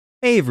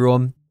Hey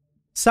everyone,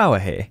 Sour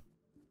here.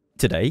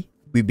 Today,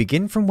 we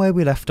begin from where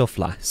we left off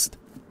last,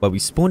 where we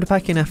spawned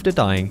back in after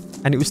dying,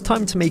 and it was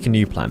time to make a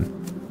new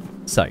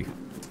plan. So,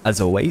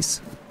 as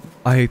always,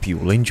 I hope you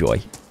all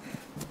enjoy.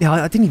 Yeah,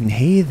 I didn't even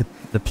hear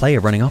the player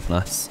running up on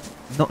us.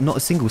 Not a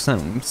single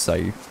sound, so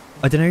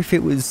I don't know if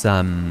it was,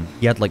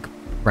 he had like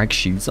rag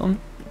shoes on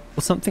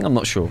or something, I'm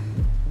not sure.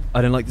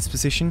 I don't like this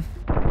position.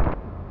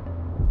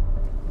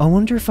 I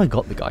wonder if I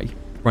got the guy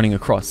running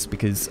across,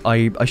 because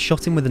I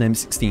shot him with an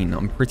M16.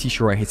 I'm pretty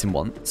sure I hit him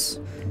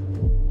once.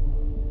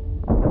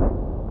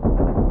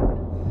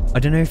 I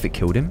don't know if it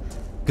killed him,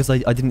 because I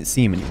didn't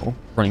see him anymore,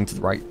 running to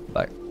the right,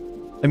 but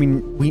I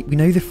mean, we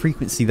know the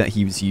frequency that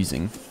he was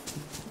using,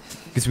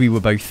 because we were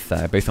both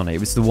on it. It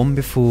was the one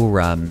before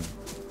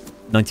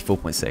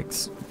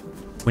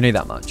 94.6. We know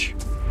that much.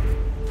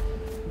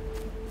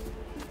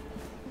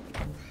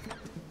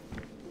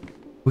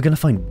 We're going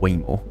to find way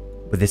more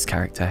with this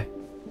character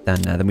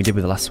than we did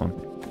with the last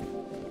one.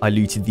 I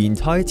looted the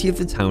entirety of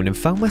the town and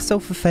found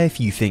myself a fair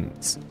few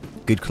things.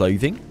 Good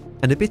clothing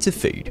and a bit of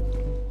food.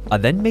 I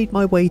then made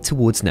my way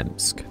towards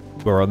Nemsk,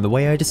 where on the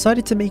way I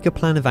decided to make a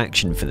plan of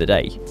action for the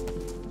day.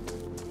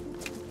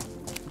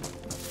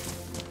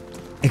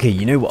 Okay,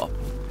 you know what?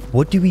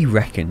 What do we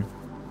reckon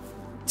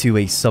to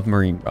a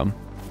submarine run?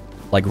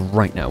 Like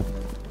right now.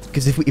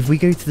 Because if we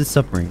go to the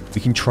submarine,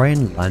 we can try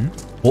and learn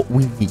what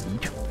we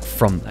need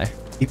from there.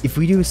 If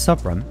we do a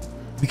sub run,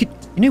 we could,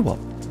 you know what?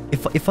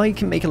 If I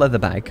can make a leather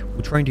bag,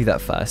 we'll try and do that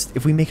first.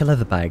 If we make a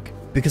leather bag,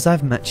 because I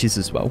have matches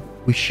as well,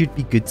 we should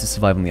be good to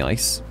survive on the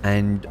ice.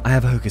 And I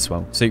have a hook as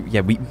well. So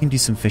yeah, we can do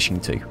some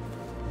fishing too.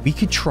 We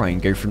could try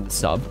and go from the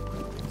sub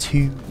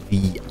to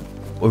the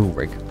oil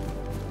rig.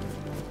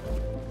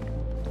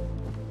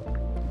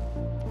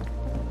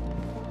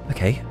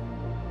 Okay.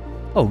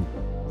 Oh,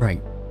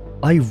 right.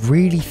 I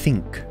really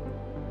think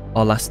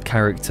our last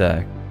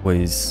character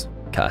was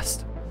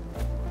cast.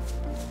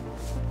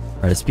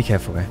 Right, let's be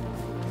careful here.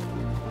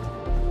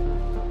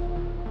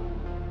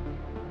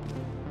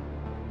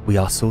 We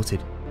are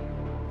sorted.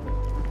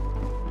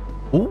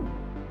 Oh,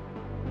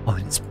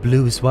 and it's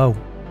blue as well.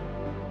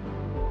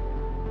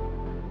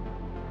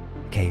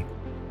 Okay,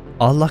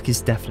 our luck is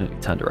definitely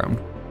turned around.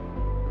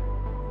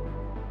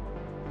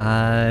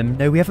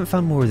 No, we haven't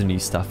found more of the new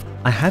stuff.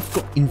 I have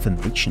got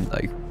information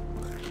though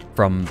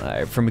from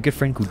a good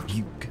friend called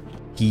Duke.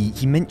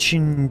 He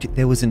mentioned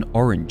there was an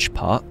orange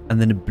part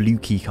and then a blue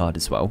key card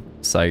as well.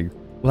 So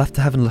we'll have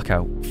to have a look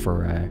out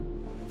for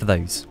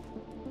those.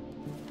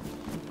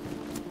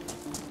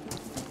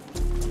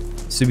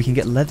 So we can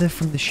get leather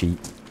from the sheep.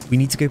 We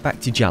need to go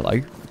back to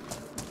Jallo,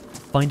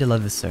 find a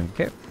leather sewing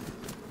kit,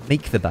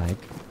 make the bag,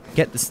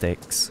 get the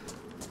sticks,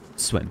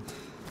 swim,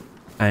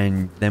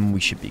 and then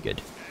we should be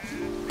good.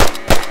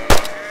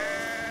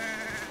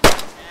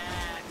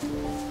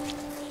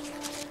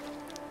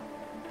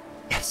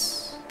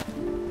 Yes.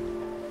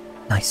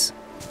 Nice.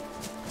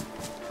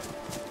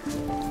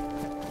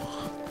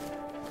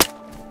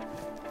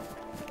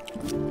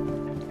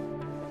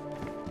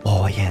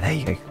 Oh yeah, there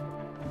you go.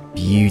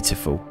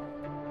 Beautiful.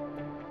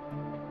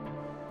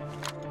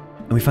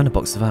 And we found a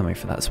box of ammo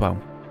for that as well.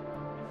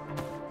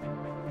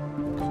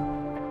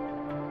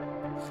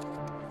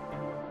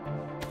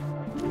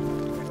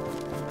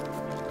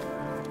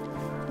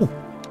 Ooh.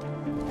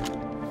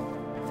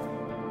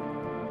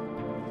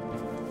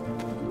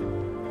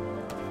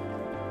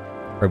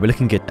 Right, we're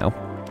looking good now.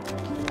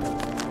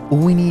 All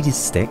we need is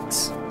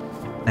sticks,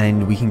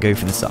 and we can go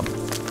for the sub.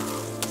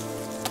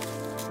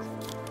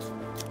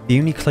 The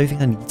only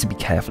clothing I need to be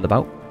careful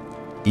about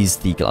is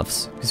the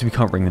gloves, because we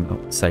can't bring them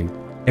out. So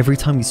every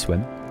time we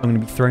swim, I'm going to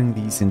be throwing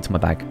these into my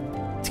bag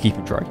to keep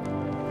them dry.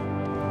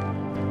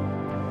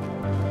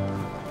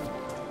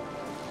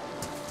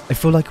 I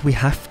feel like we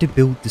have to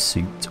build the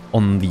suit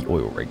on the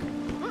oil rig.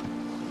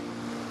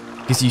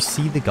 Because you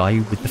see the guy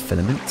with the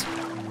filament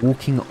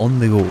walking on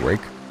the oil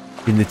rig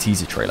in the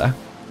teaser trailer.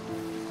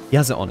 He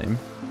has it on him.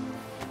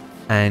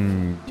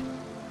 And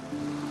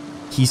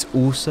he's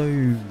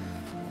also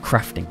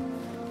crafting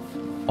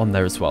on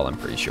there as well, I'm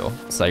pretty sure.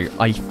 So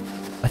I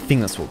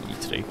think that's what we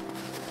need to do.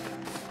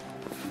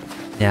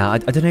 Yeah, I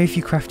don't know if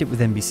you craft it with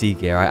NBC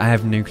gear. I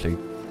have no clue.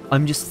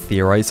 I'm just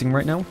theorizing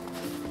right now.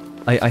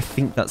 I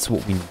think that's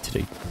what we need to do.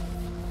 I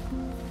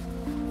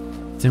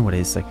don't know what it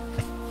is. Like,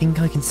 I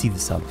think I can see the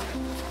sub.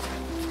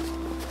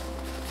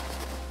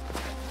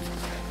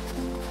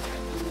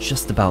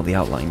 Just about the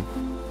outline.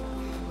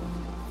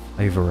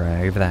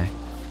 Over there.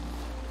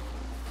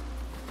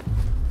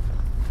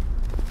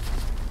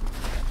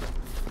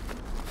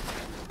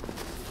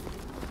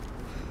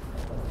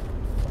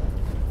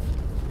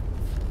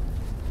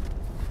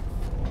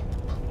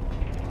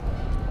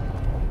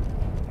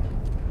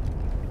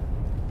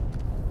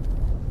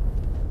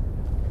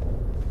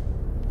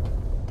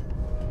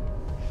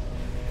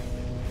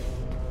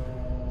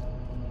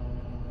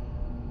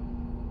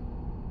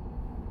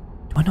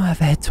 Do I not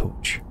have a head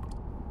torch?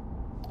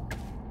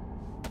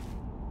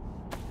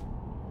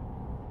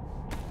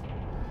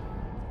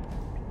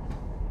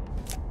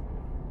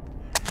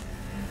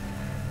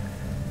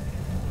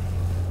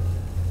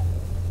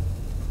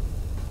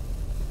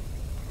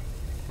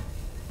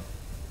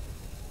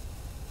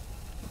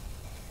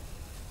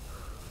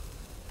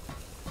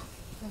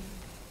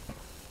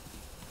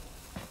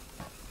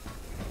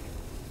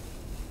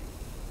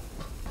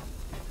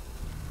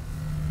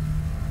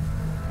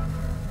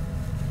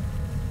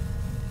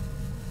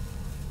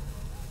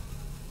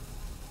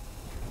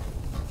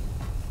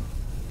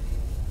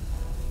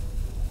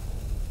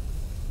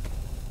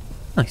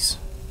 Nice.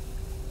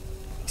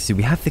 So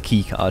we have the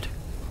key card.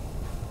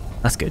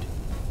 That's good.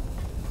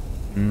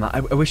 I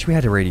wish we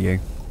had a radio.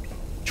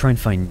 Try and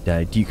find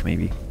Duke,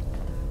 maybe.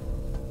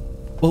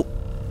 Well,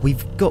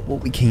 we've got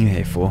what we came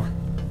here for.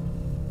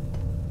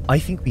 I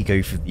think we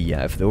go for the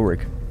oil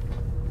rig.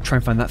 Try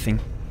and find that thing.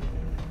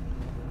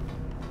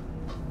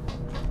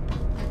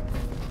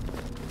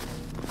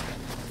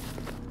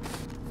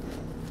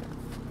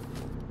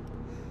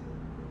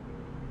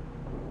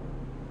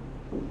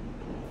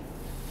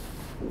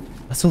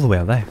 That's all the way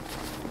out there.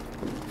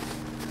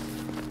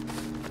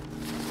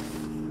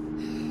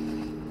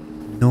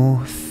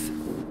 North,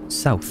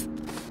 south.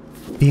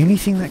 The only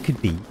thing that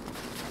could be,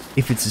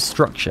 if it's a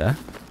structure,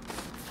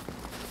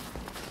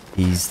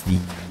 is the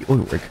oil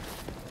rig.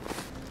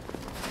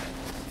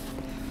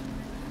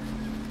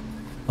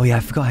 Oh yeah, I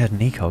forgot I had an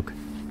ACOG.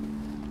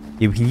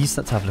 Yeah, we can use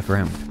that to have a look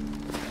around.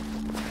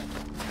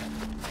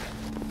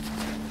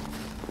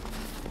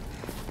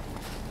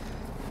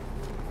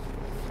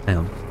 Hang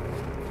on.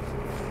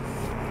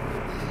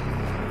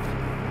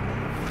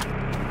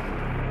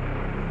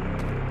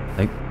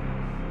 Nope.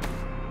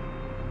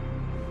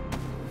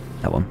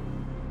 That one.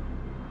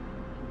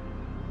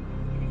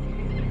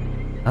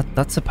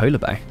 That's a polar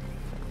bear.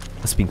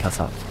 That's been cut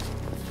up.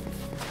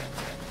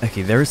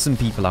 Okay, there are some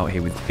people out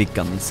here with big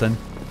guns then,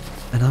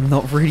 and I'm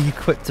not really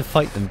equipped to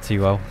fight them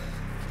too well.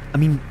 I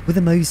mean, with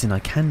a Mosin I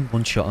can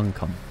one-shot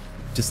uncom.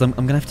 Just I'm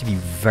gonna have to be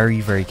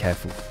very, very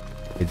careful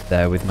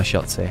with my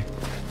shots here.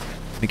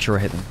 Make sure I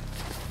hit them.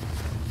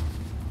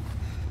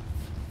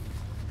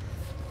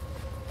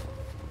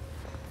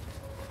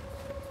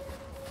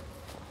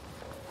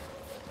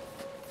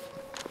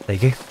 There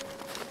you go.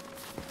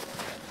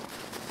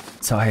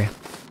 So here.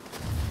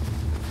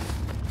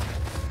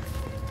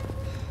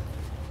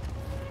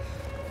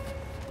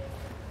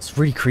 It's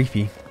really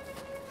creepy.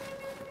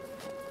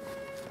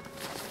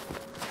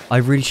 I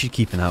really should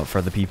keep an eye out for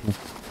other people.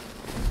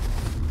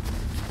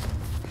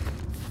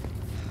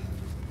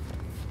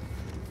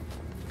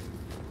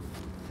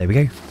 There we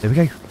go. There we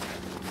go.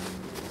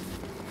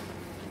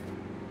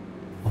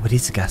 Oh, it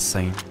is a gas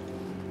zone.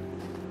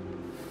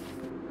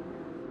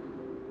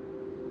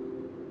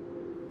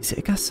 Is it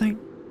a gas zone?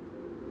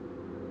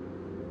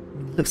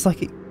 It looks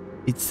like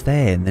it's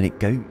there and then it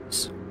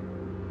goes.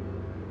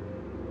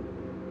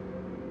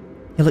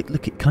 Yeah,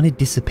 look, it kind of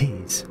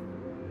disappears.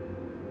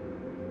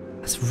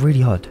 That's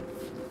really odd.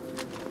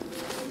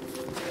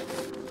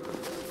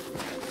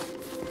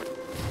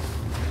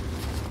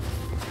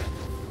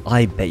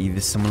 I bet you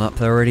there's someone up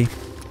there already.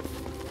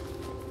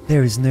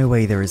 There is no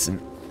way there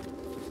isn't.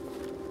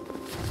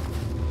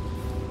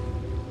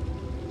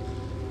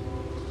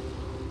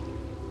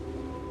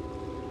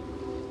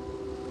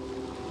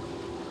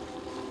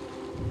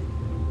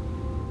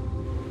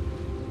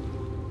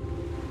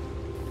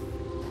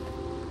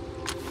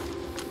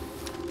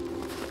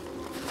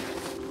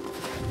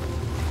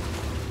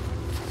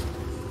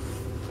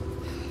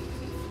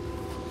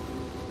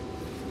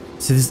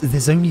 So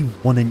there's only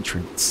one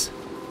entrance.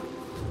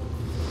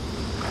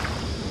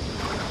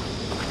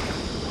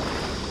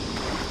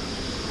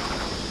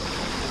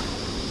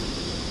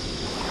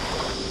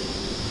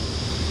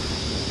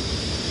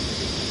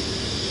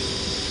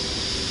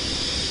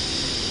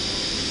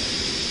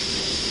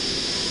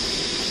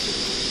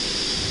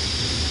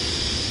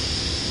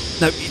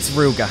 No, it's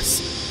real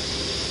gas.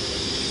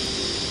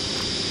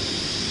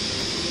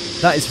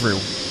 That is real.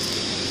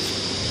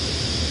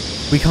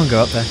 We can't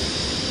go up there.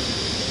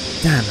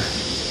 Damn.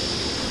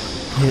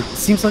 Yeah, it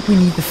seems like we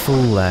need the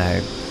full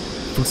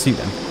suit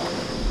then.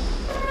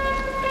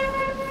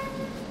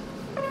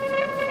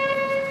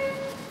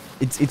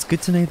 It's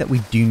good to know that we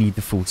do need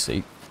the full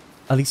suit.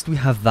 At least we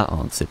have that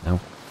answered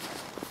now.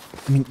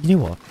 I mean, you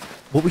know what?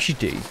 What we should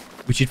do,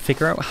 we should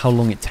figure out how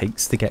long it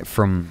takes to get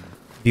from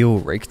the oil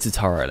rig to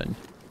Tar Island.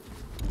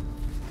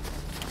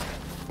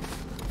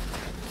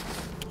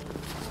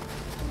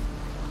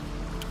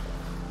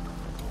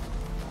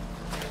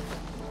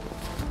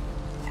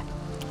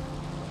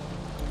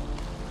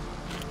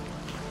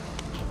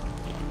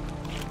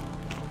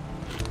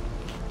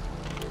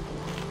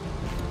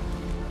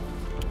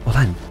 Well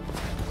then.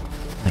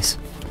 Nice.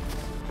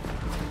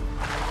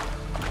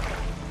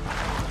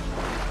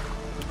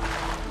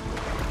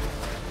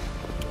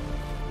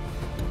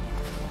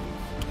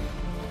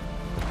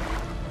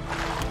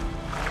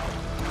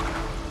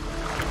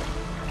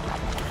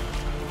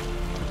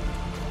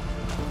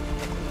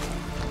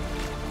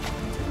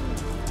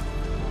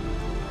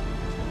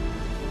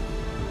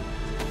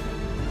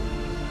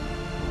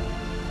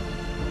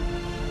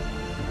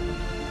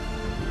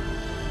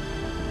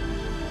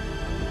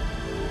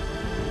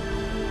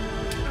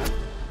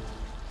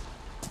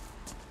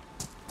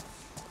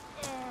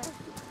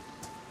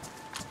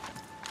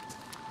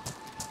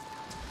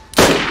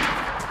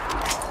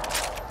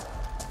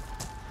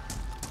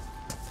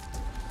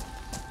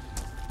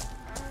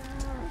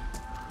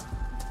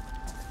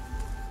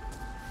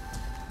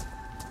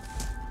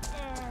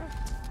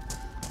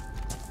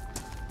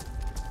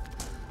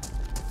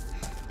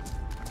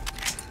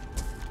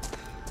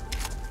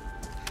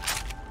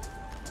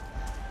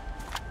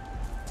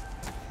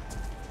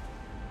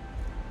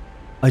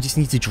 I just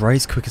need to dry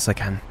as quick as I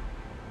can.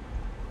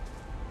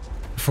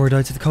 Before I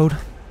die to the cold.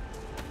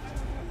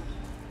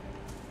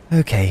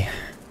 Okay.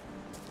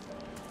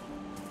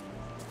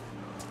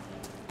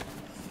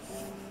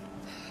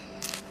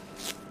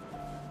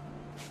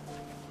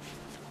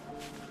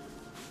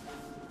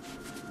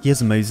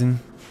 Here's amazing.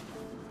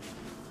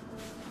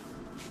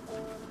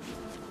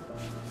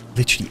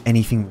 Literally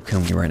anything will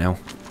kill me right now.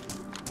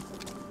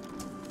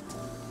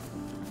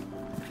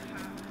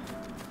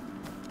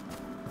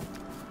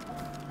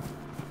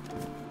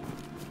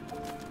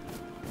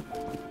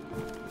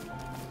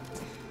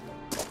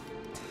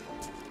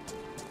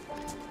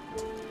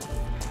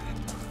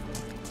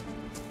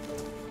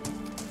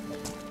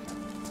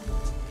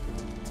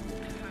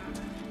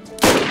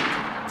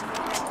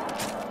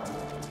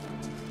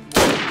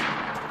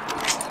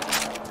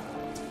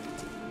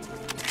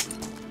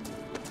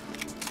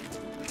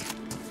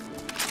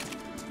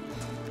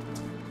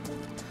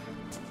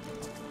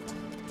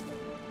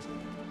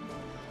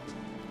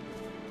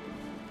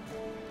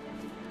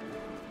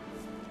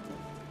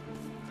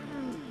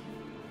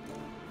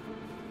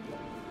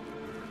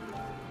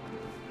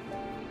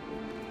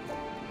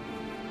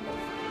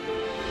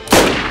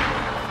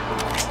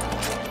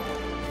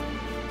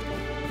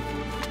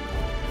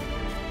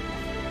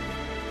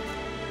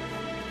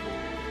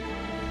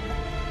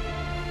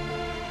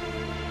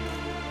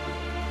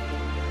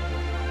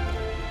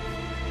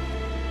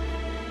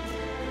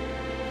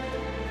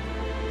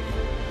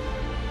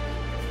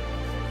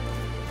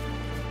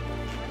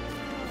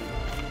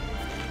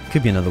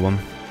 Could be another one.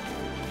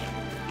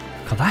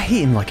 God, that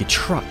hit him like a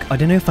truck. I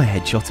don't know if I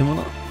headshot him or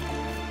not.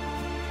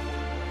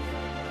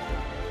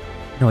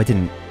 No, I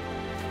didn't.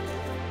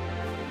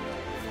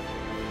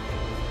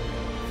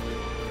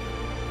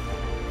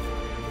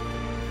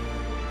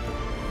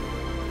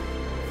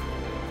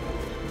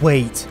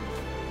 Wait.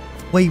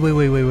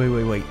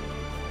 Wait.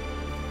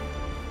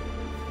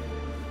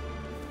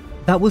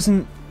 That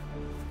wasn't...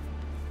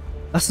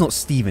 That's not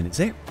Steven, is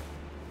it?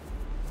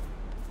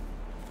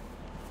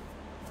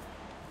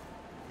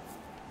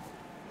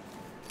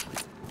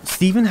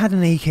 Steven had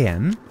an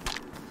AKM.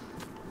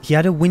 He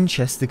had a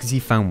Winchester because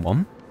he found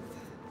one.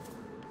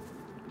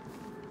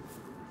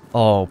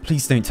 Oh,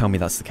 please don't tell me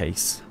that's the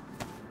case.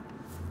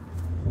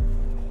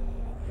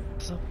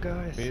 What's up,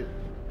 guys?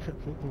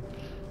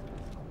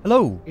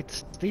 Hello?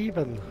 It's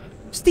Steven.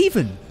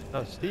 Steven!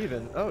 Oh,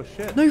 Steven. Oh,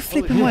 shit. No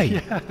flipping way.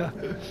 Yeah.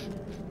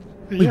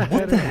 Wait,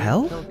 what the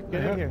hell?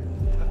 Get in here.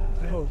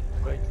 Oh,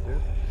 thanks,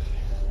 dude.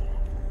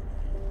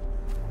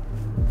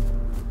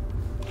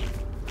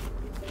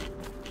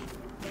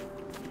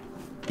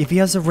 If he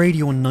has a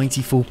radio on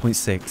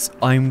 94.6,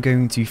 I'm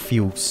going to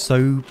feel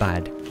so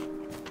bad.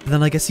 But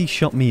then I guess he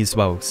shot me as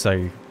well,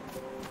 so...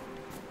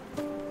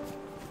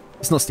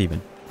 It's not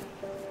Steven.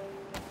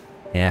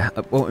 Yeah,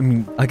 well, I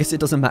mean, I guess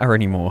it doesn't matter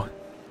anymore.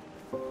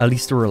 At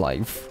least we're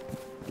alive.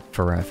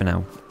 For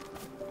now.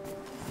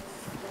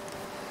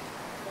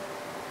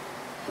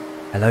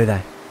 Hello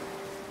there.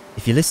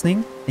 If you're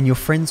listening, and you're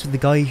friends with the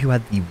guy who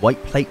had the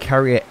white plate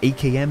carrier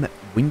AKM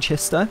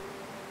Winchester,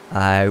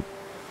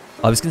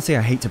 I was going to say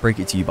I hate to break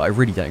it to you, but I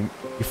really don't.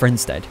 Your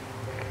friend's dead.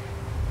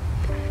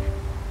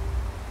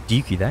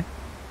 Duke, you there?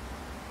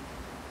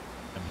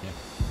 I'm here.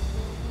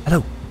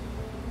 Hello.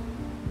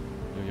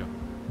 Yo.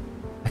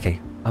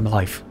 Okay, I'm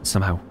alive,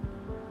 somehow.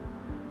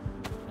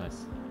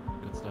 Nice.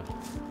 Good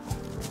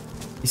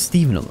stuff. Is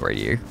Steven on the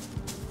radio?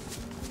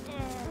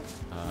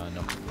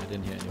 No, I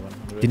didn't hear anyone.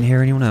 Didn't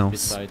hear anyone else?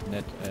 Beside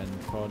Ned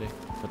and Corley,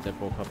 but they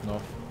broke up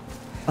north.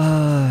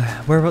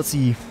 Whereabouts are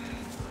you?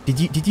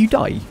 Did you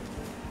die?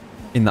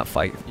 In that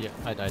fight? Yeah,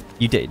 I died.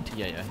 You did?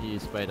 Yeah, he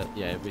sprayed us.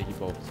 Yeah, he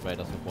both sprayed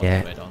us with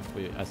one spray down.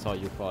 I saw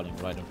you falling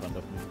right in front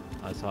of me.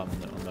 I saw him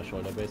on my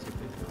shoulder,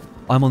 basically.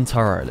 I'm on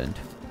Tar Island.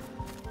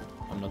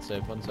 I'm not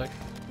safe, 1 sec.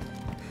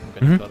 I'm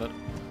getting shot at.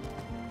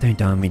 Don't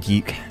down me,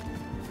 Duke.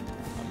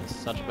 I'm in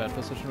such a bad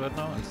position right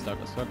now. I'm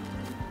stuck as fuck.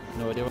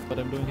 No idea what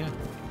I'm doing here.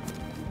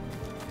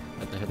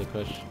 At the heli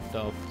crash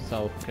down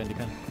south Candy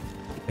Can.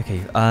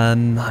 Okay, I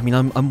mean,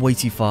 I'm way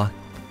too far.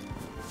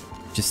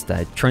 Just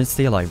try and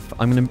stay alive.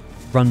 I'm gonna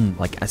run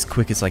like as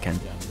quick as I can.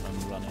 Yeah,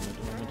 I'm running at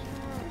the moment.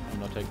 I'm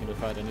not taking the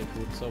fight. I need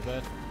food so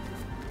bad.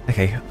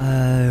 Okay,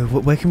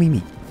 where can we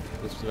meet?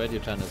 This radio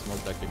channel is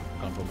most likely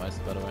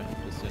compromised, by the way,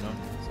 just, you know,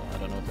 so I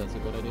don't know if that's a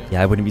good idea.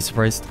 Yeah, I wouldn't be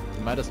surprised.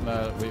 We might as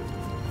well,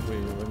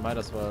 we might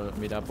as well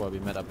meet up where we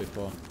met up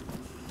before,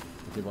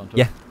 if you want to.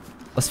 Yeah,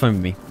 that's fine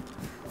with me.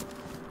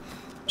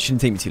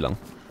 Shouldn't take me too long.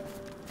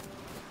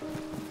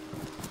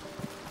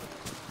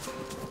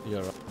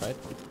 You're right?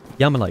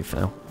 Yeah, I'm alive for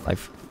now.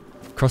 I've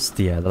crossed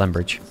the land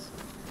bridge.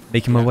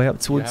 Making my way up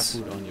towards...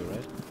 You have food on you,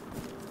 right?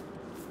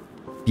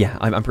 Yeah,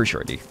 I'm pretty sure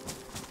I do.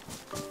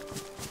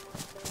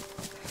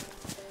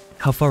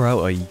 How far out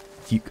are you?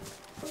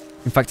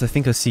 In fact, I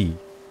think I see.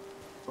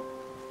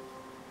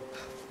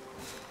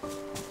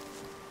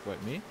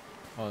 Wait, me?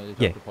 Or you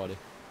Yeah. talk to Polly?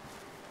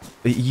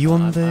 Are you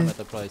on the... I'm at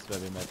the place where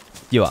we met.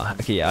 You are?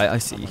 Okay, yeah, I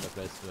see. I'm at the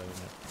place where we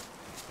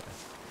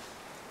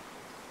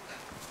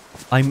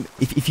met.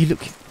 Okay. If you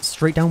look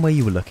straight down where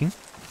you were looking,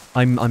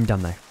 I'm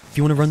down there. If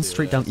you want to run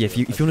straight down, yeah. If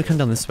you want to come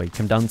down this way,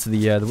 come down to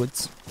the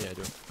woods. Yeah, I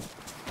do.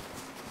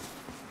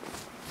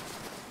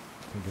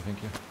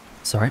 Thank you.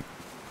 It's alright.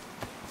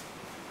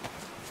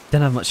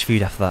 Don't have much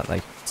food after that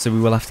though, so we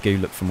will have to go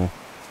look for more.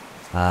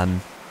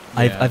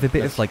 I've a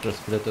bit of like. The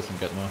split doesn't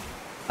get more.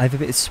 I have a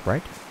bit of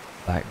spread,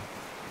 but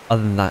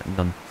other than that,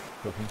 none.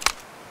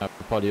 Okay.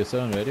 Paul, you're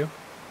still on radio?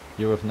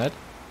 You with Ned?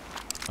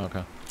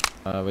 Okay.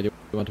 Where do you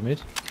want to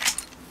meet?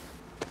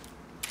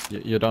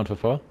 You're down for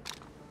 4?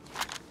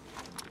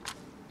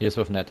 He's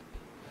with Ned.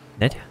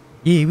 Ned?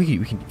 Yeah, we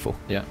can do 4.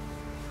 Yeah.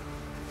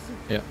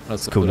 Yeah,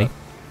 that's Cool. Okay.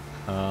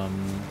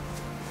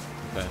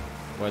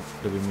 What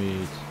do we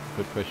meet?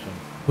 Good question.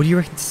 What do you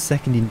reckon?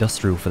 Second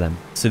industrial for them?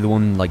 So the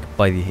one like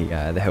by the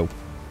hill,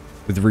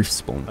 with the roof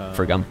spawn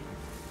for a gun.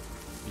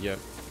 Yeah.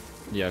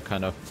 Yeah,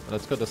 kind of.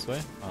 Let's go this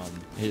way.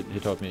 He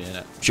told me.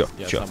 Sure.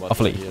 I'll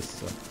follow you.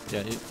 So,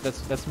 yeah,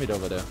 let's meet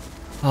over there.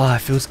 Ah, it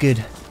feels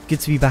good. Good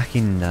to be back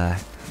in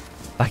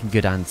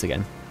good hands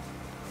again.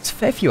 It's a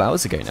fair few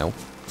hours ago now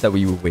that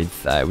we were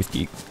with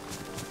Duke.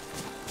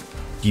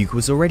 Duke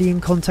was already in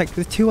contact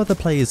with 2 other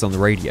players on the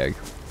radio,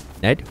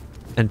 Ned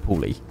and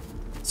Paulie.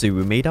 So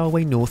we made our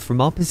way north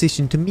from our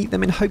position to meet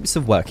them in hopes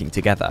of working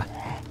together.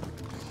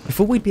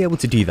 Before we'd be able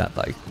to do that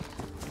though,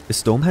 the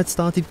storm had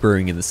started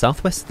brewing in the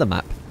southwest of the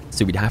map,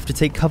 so we'd have to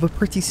take cover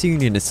pretty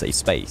soon in a safe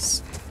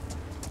space.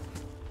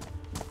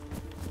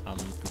 I'm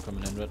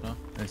coming in right now.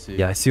 I see.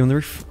 Yeah, I see on the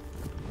roof.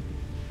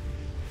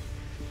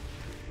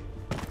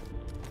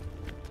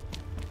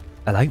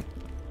 Hello?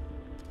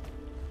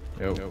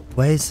 Yo.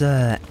 Where's,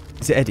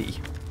 is it Eddie?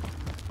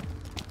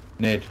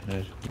 Ned.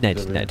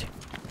 Ned.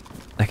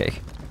 Okay.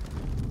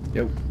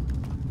 Yo.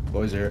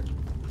 Boys here.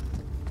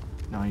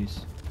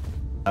 Nice.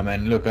 I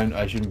mean, look,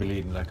 I shouldn't be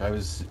leading. Like, I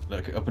was,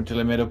 like, up until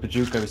I met up with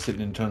Duke, I was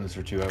sitting in tunnels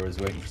for 2 hours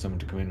waiting for someone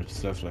to come in with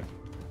stuff, like.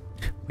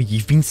 Wait,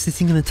 you've been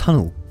sitting in a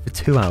tunnel for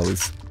 2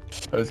 hours?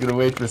 I was gonna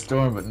wait for the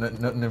storm, but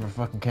nothing ever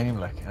fucking came,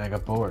 like, and I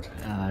got bored.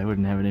 I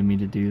wouldn't have it in me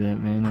to do that,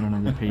 man. I don't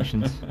have the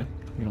patience.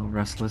 Get all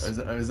restless.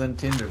 I was on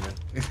Tinder,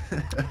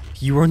 man.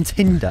 You were on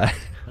Tinder?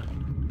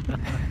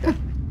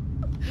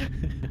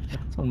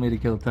 It's one way to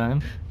kill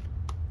time.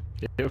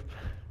 Yep.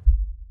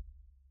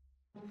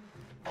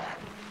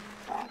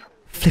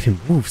 Flipping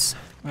wolves.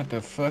 What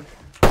the fuck?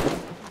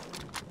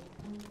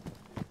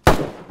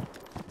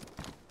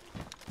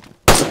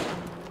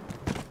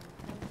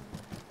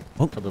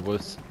 Oh, Couple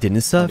wolves.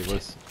 dinner served.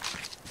 Wolves.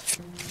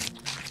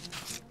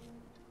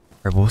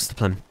 Right, what's the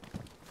plan?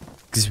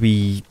 Because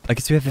I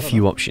guess we have a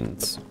few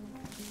options.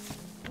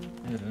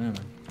 I don't know, man.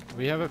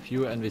 We have a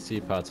few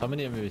NVC parts. How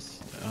much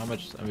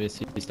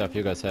NVC stuff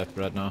you guys have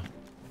right now?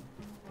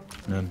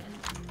 None.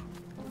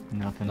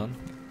 Nothing. None?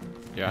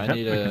 Yeah, I bet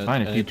need we can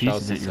find a few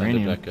pieces of and a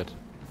uranium. jacket.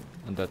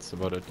 And that's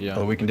about it, yeah.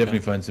 Oh, we can definitely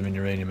find some in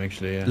uranium,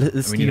 actually, yeah.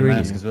 Let's we do need a uranium.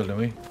 mask as well, don't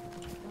we?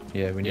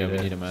 Yeah, we need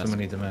a mask. Someone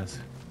needs a mask.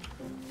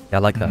 Yeah, I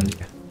like that.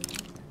 idea.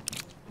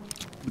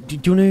 Do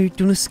you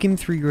wanna skim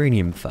through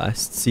uranium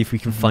first? See if we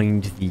can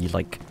find the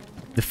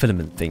the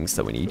filament things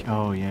that we need.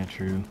 Oh yeah,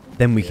 true.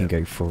 Then we can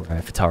go for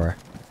Tara.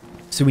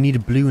 So we need a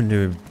blue and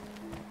a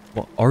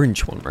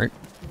orange one, right?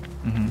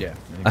 Mm-hmm. Yeah.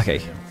 I think Okay.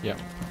 so, yeah.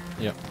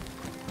 Yeah.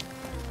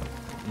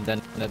 And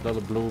then that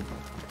little blue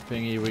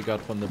thingy we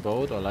got from the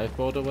boat or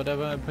lifeboat or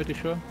whatever, I'm pretty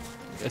sure.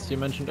 As you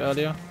mentioned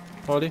earlier,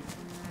 Paulie?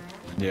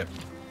 Yeah.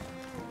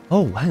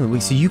 Oh, hang on,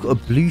 wait. So you got a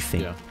blue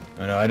thing Yeah.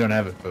 Oh, no, I don't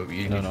have it, but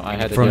you No, need no, I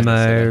had it from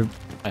yesterday.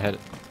 I had it.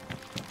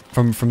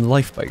 from the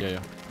lifeboat. Yeah.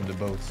 from the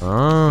boats.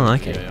 Ah,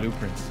 okay. Yeah.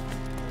 Blueprints.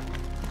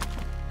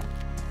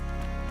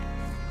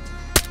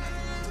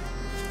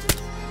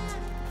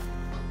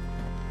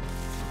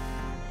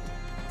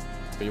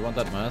 So you want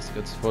that mask?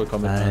 It's full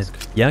combat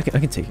mask. Yeah, I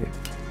can take it.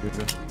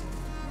 Good.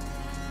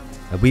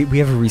 We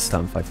have a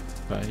restart in 5.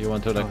 You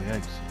want to Oh like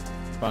yikes.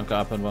 bunker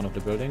up in one of the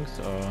buildings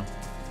or?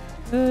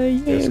 Yeah,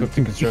 Let's go we to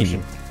can-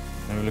 construction.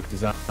 And we look at the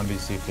zombies,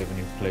 see if they have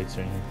any plates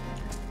or anything.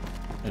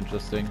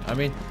 Interesting. I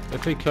mean,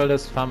 if we kill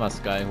this farmer's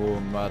guy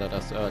who murdered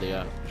us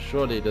earlier,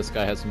 surely this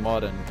guy has more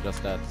than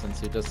just that,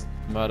 since he just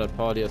murdered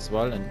Paulie as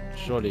well, and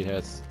surely he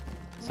has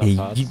some Hey,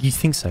 parts. you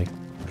think so?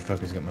 The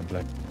fucker's got my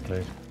black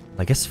plate.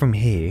 I guess from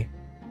here,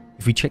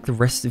 if we check the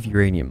rest of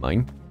uranium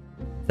mine,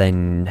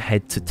 then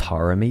head to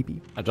Tara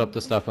maybe? I dropped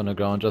the stuff on the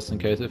ground just in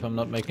case if I'm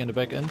not making the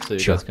back end, so you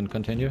Sure. guys can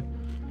continue.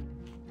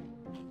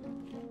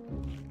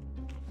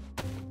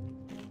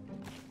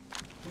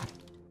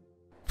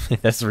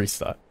 Let's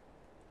restart.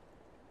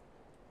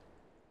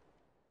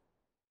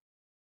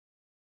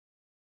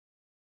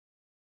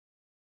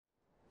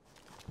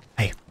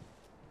 Hey,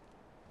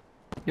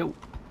 Yo.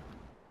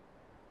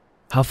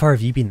 how far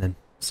have you been then,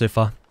 so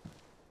far?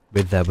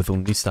 With all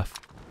new stuff?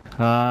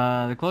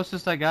 The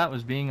closest I got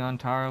was being on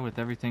Tara with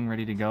everything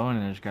ready to go, and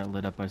then I just got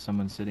lit up by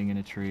someone sitting in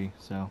a tree.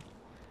 So, I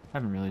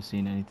haven't really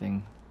seen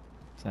anything.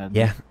 Sadly.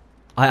 Yeah,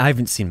 I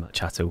haven't seen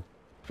much at all.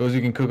 Suppose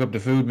you can cook up the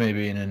food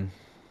maybe and then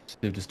see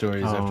if the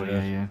story is Oh after yeah,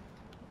 that. yeah.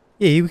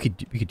 Yeah, we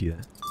could do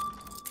that.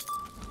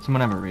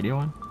 Someone have a radio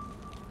on?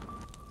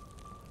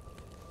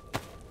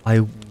 I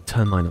will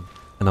turn mine on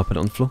and I'll put it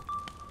on the floor.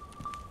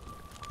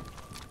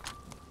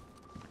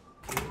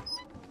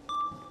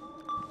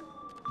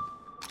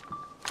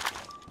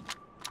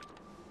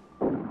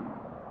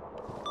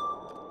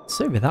 It's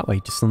over that way,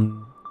 just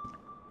on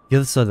the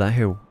other side of that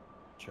hill.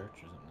 Church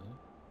or something,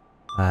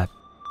 isn't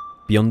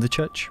Beyond the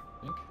church. it?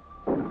 I think.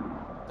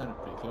 Sounded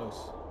pretty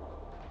close.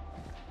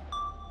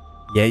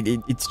 Yeah,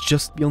 it's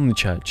just beyond the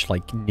church,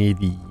 like near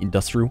the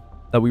industrial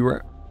that we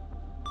were at.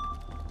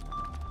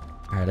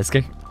 Alright, let's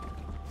go.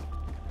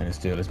 Let's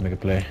do it, let's make a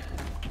play.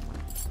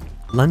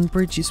 Land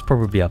bridge is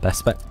probably our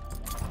best bet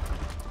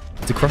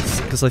to cross,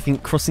 because I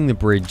think crossing the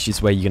bridge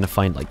is where you're going to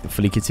find like the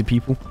fully kitted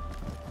people.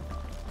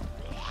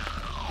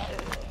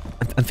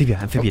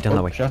 Amphibia down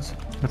that way. Shots.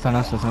 That's on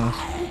us, that's on us.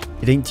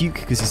 It ain't Duke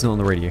because he's not on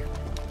the radio.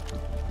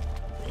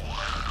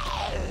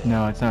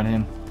 No, it's not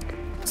him.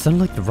 It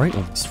sounded like the right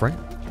ones, right?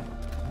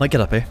 Might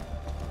get up here.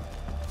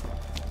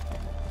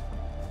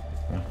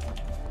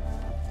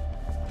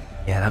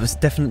 Yeah, that was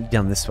definitely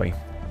down this way.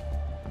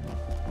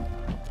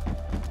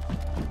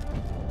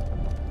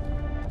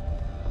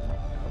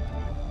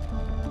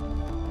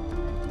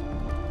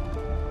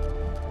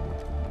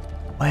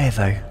 Where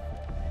though?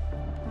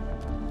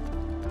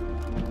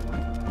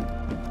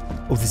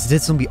 Oh, there's a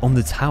dead zombie on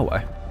the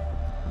tower.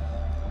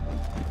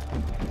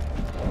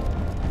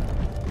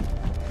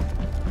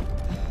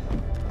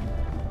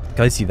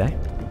 Guys, you there?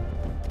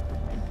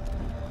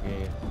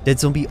 Yeah. Dead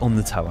zombie on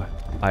the tower.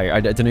 I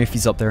don't know if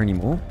he's up there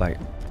anymore, but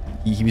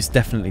he was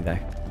definitely there.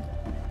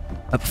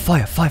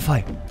 Fire!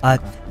 Fire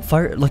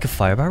like a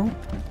fire barrel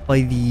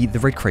by the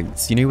red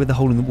crates. You know where the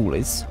hole in the wall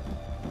is?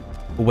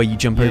 Or where you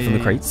jump over from the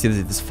crates? Yeah,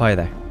 there's a fire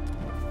there.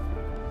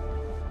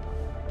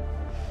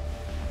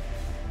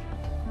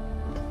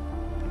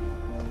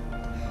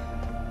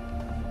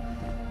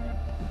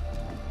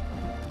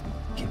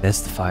 Okay,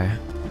 there's the fire.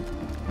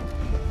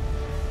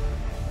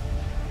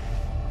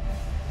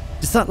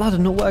 Does that ladder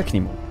not work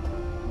anymore?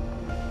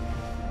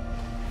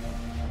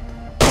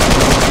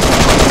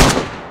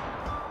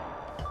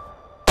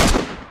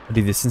 I'll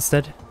do this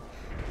instead.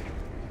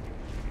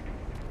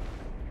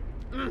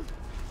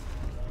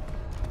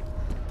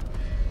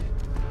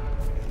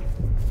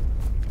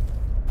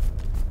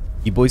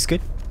 You boys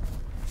good?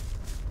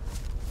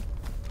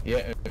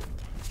 Yeah,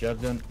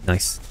 job done.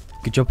 Nice.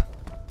 Good job.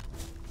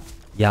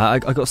 Yeah, I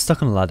got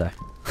stuck on a ladder.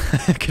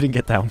 I couldn't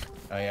get down.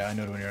 Oh yeah, I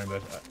know the one you're on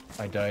about.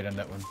 I died on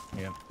that one,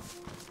 yeah.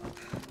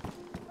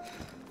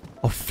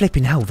 Oh,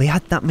 flipping hell. They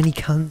had that many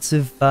cans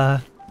of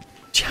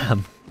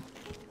jam.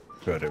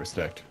 Good, they were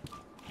stacked.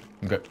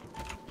 Okay.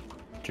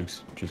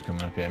 Juice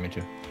coming up, yeah, me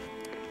too.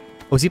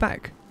 Oh, is he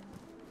back?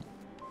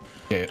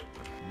 Yeah.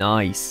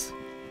 Nice.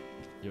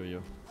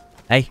 Yo.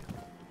 Hey,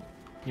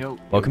 Yo.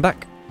 welcome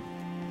back.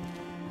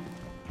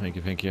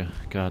 Thank you.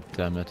 God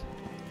damn it.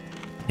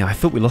 Yeah, I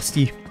thought we lost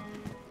you.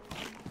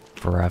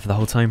 For the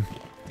whole time.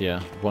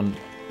 Yeah,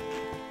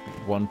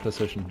 one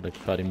position, like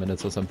 30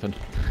 minutes or something.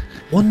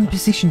 One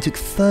position took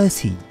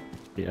 30.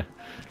 Yeah,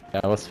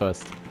 I was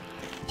first.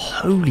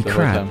 Holy The whole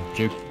crap. time.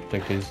 Juke,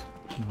 take these.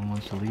 No one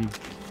wants to leave.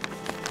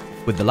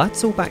 With the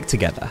lads all back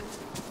together,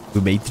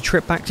 we made the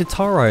trip back to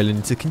Tar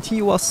Island to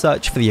continue our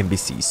search for the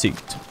NBC suit.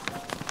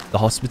 The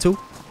hospital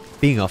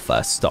being our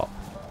first stop.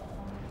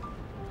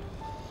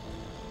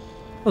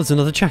 Oh, there's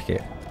another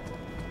jacket.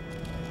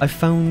 I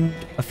found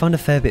a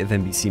fair bit of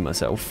NBC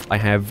myself. I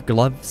have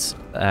gloves,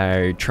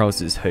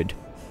 trousers, hood,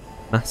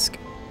 mask.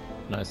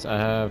 Nice. I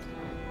have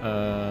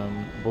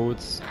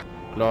boots,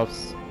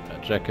 gloves,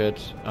 a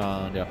jacket,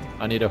 and yeah,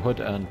 I need a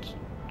hood and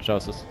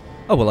trousers.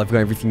 Oh well, I've got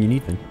everything you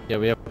need then. Yeah,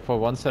 we have for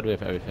one set we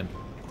have everything.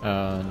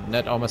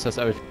 Ned almost has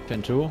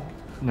everything too.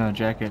 No,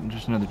 jacket,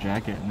 just another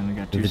jacket, and then we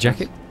got two The sets.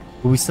 jacket?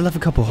 Well, we still have a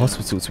couple of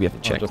hospitals we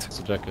haven't Oh, checked. just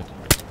a jacket.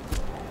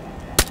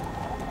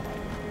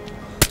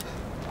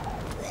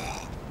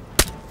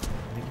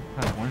 I think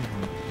I found an orange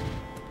one.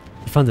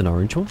 You found an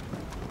orange one?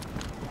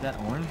 Is that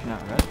orange,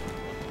 not red?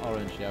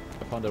 Orange, yeah.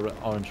 I found a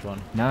orange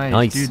one. Nice,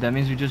 Nice. dude, that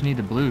means we just need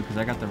the blue, because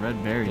I got the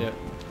red berry.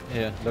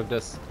 Yeah, look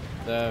this.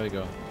 There we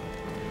go.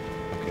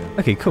 Okay.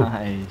 Okay, cool.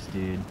 Nice,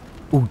 dude.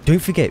 Oh,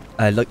 don't forget,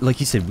 like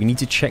you said, we need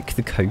to check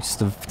the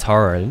coast of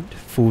Tar Island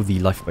for the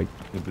lifeboat.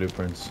 The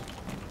blueprints.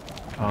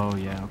 Oh,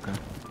 yeah, okay.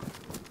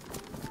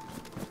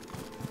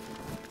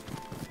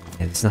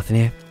 Yeah, there's nothing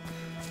here.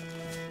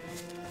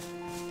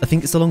 I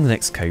think it's along the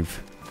next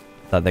cove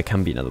that there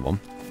can be another one.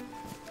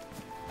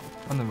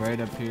 On the right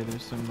up here,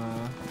 there's some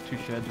two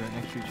sheds right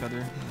next to each other.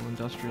 A little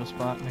industrial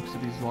spot next to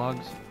these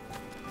logs.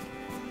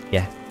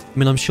 Yeah, I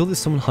mean, I'm sure there's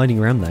someone hiding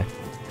around there.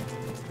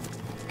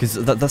 Because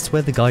that's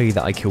where the guy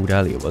that I killed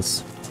earlier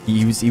was.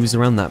 He was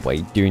around that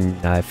way doing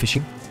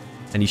fishing,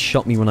 and he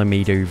shot me when I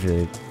made over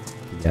the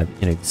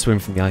the swim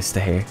from the ice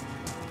to here.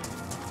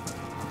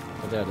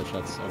 Oh, there are the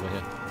shots over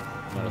here.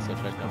 Might as well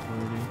check them.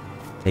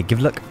 Hey, give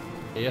a look.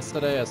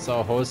 Yesterday I saw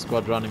a whole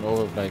squad running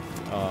over with like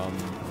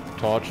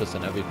torches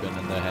and everything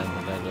in their hand,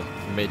 and they just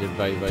made it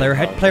very Player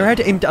ahead,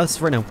 aimed at us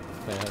right now.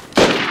 Player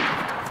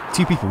ahead.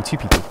 Two people.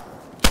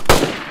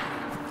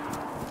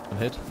 I'm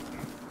hit.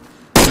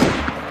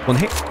 One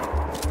hit.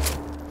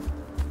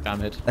 I'm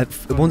hit.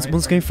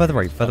 One's going further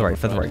right. Far right.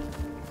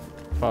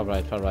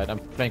 I'm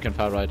flanking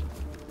far right.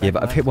 Yeah,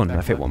 but I've hit one. Back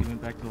I've hit left, one. even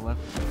back to the left.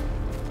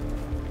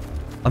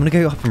 I'm gonna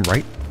go up and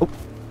right. Oh.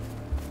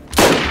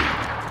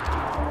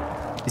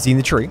 Is he in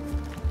the tree?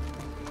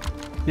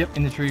 Yep,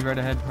 in the tree, right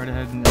ahead, right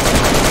ahead.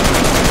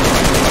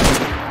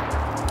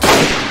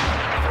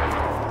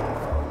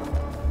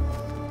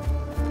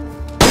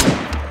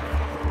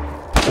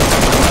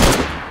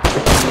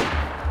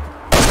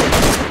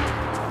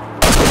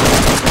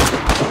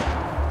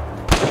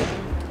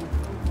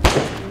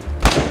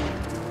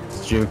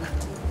 It's Duke.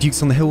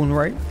 Duke's on the hill on the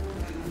right.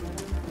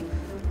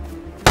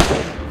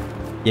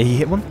 Yeah, he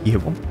hit one. He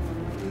hit one.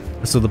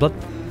 I saw the blood.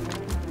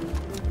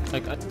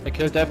 I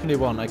killed definitely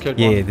one. I killed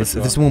one. Yeah, for there's,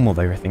 sure. there's one more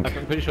though, I think.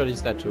 I'm pretty sure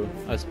he's dead too.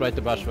 I sprayed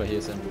the bush where he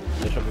is in.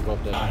 They should be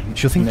both dead.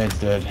 Sure thing? Ned's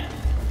dead.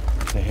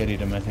 They hit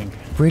him, I think.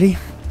 Really?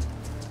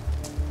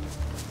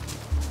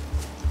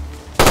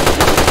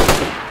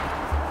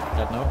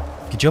 Dead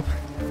now. Good job.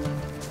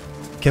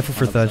 Careful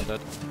for a 100% third.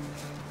 dead.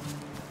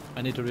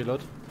 I need to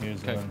reload.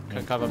 Here's Can, one.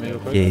 can cover me real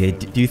quick? Yeah, yeah.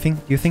 Do you think?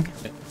 Do you think?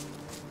 Yeah.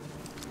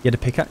 You had a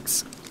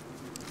pickaxe?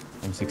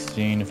 I'm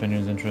 16 if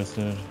anyone's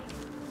interested.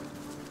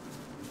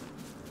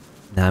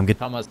 Nah, I'm good.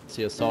 Farmers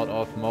here, sort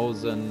of,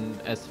 Mosin,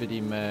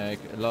 SVD mag,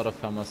 a lot of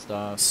farmer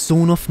stuff.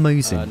 Sawn off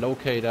Mosin.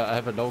 Locator, I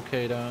have a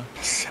locator.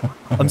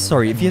 I'm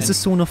sorry, if he has a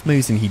sawn off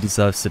Mosin, he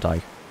deserves to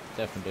die.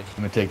 Definitely, I'm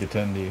gonna take the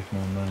 10D if no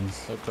one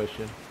minds. no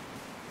question.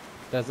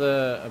 There's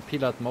a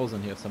pillared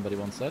Mosin here if somebody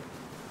wants that.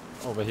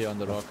 Over here on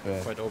the rock,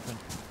 Okay. quite open.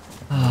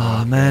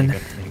 Ah, man.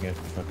 He got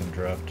fucking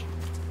dropped.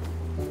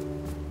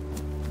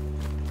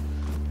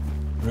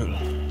 Brutal.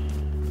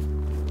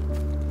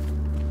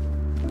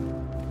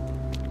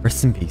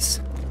 Rest in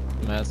peace.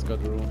 Mask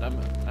got ruined.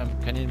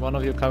 Can one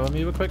of you cover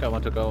me real quick? I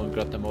want to go and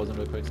grab the Mosin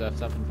real quick so I have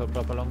something for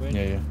proper long range.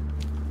 Yeah, yeah.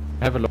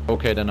 I have a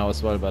locator now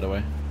as well, by the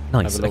way.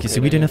 Nice. Have a Okay, so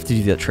locator we don't here. have to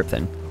do that trip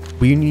then.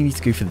 We only need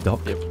to go for the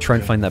dock, Yep. try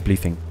and Yeah. find that blue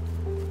thing.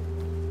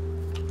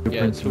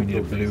 Blueprints, two we need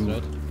a blueprints, blue.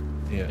 right?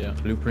 Yeah. Yeah.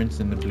 Blueprints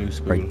in the blue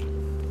school. Right. Do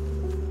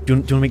you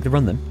want to make the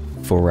run then?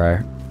 For,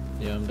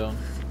 Yeah, I'm down.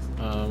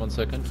 1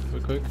 second,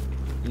 real quick.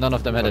 None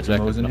of them had a Got some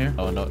jacket. Mosin here?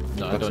 Oh, no, I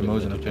Got don't some even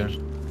Mosin need up to there. change.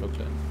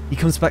 Okay. he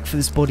comes back for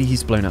this body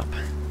he's blown up.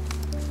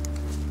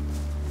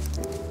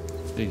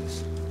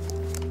 Jesus.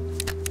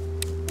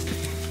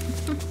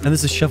 And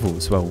there's a shovel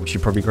as well, we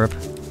should probably grab.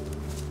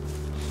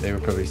 They were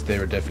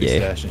definitely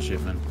Yeah. stashing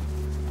shit, man.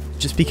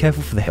 Just be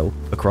careful for the hill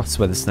across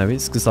where the snow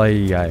is, because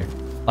I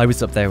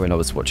was up there when I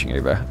was watching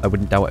over. I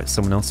wouldn't doubt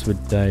someone else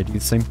would do the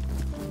same.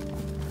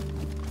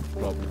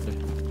 Probably.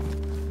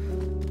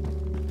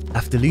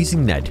 After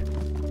losing Ned,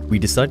 we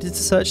decided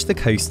to search the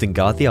coast and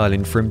guard the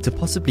island for him to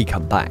possibly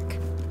come back.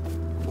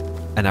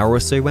 An hour or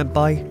so went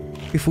by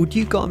before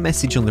Duke got a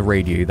message on the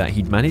radio that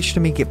he'd managed to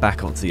make it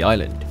back onto the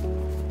island.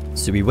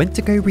 So we went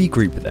to go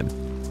regroup with him.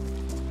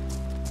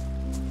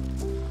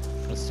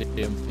 I see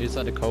him. He's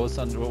on the coast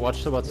and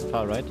watch towards the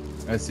far right.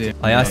 I see him.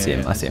 I see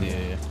him, I see him.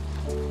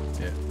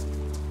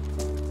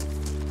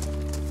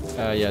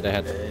 Yeah. Yeah, they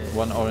had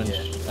one orange,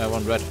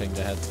 one red thing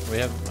they had. We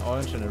have an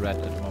orange and a red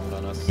at the moment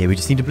on us. Yeah, we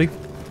just need a blue.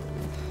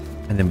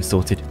 And then we're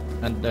sorted.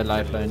 And the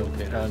lifeline,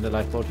 the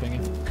lifeboat thingy.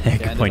 Yeah, Yeah,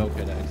 good and point.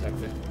 the locator,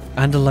 exactly.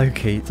 And a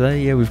locator,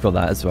 yeah, we've got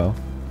that as well.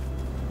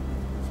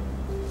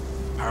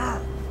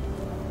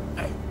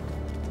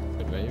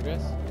 Good way, you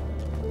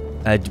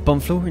guys. Bomb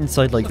floor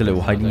inside like the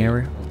little Something's hiding not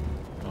area.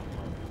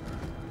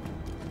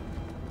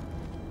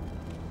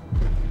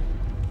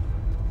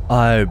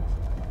 there.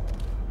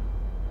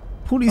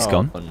 Paulie's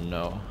gone. Oh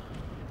no.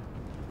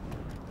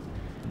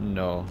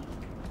 No.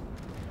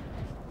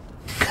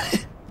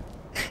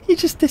 He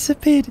just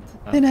disappeared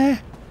into thin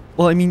air.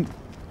 Well, I mean,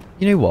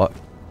 you know what?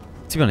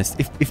 To be honest,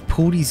 if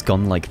Paulie's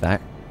gone like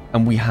that,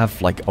 and we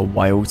have like a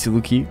while to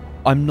look you,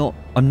 I'm not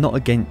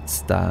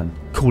against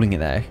calling it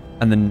there.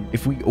 And then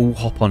if we all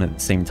hop on at the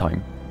same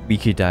time, we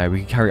could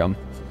carry on.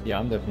 Yeah,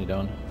 I'm definitely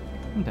down.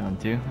 I'm down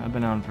too. I've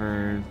been on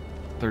for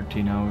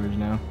 13 hours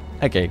now.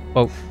 Okay,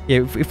 well,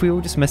 yeah, if we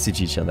all just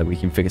message each other, we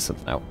can figure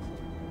something out.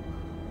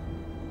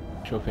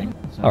 Sure thing.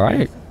 So- All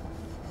right.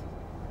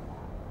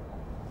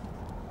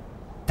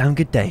 Damn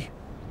good day.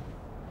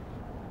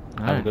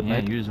 All Have a right, good yeah,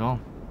 night. you as well.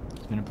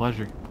 It's been a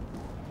pleasure.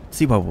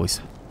 See you well, boys.